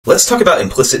Let's talk about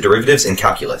implicit derivatives in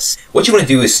calculus. What you want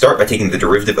to do is start by taking the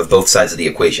derivative of both sides of the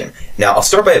equation. Now, I'll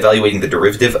start by evaluating the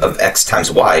derivative of x times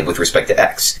y with respect to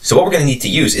x. So what we're going to need to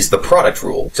use is the product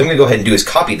rule. So I'm going to go ahead and do is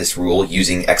copy this rule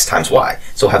using x times y.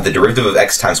 So I'll have the derivative of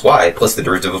x times y plus the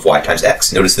derivative of y times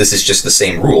x. Notice this is just the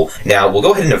same rule. Now, we'll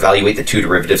go ahead and evaluate the two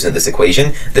derivatives in this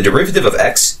equation. The derivative of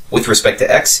x with respect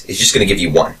to x is just going to give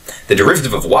you 1. The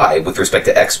derivative of y with respect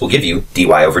to x will give you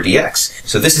dy over dx.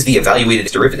 So this is the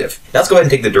evaluated derivative. Now let's go ahead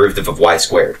and take the derivative of y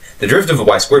squared. The derivative of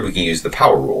y squared, we can use the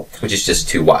power rule, which is just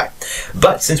 2y.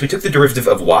 But since we took the derivative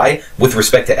of y with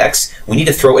respect to x, we need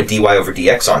to throw a dy over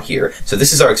dx on here. So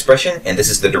this is our expression, and this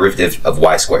is the derivative of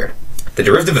y squared. The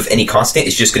derivative of any constant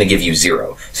is just going to give you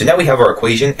 0. So now we have our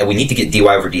equation, and we need to get dy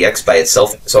over dx by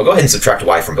itself. So I'll go ahead and subtract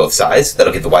y from both sides.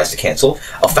 That'll get the y's to cancel.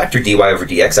 I'll factor dy over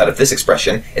dx out of this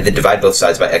expression, and then divide both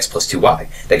sides by x plus 2y.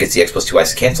 That gets the x plus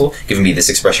 2y's to cancel, giving me this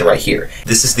expression right here.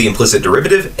 This is the implicit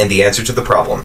derivative and the answer to the problem.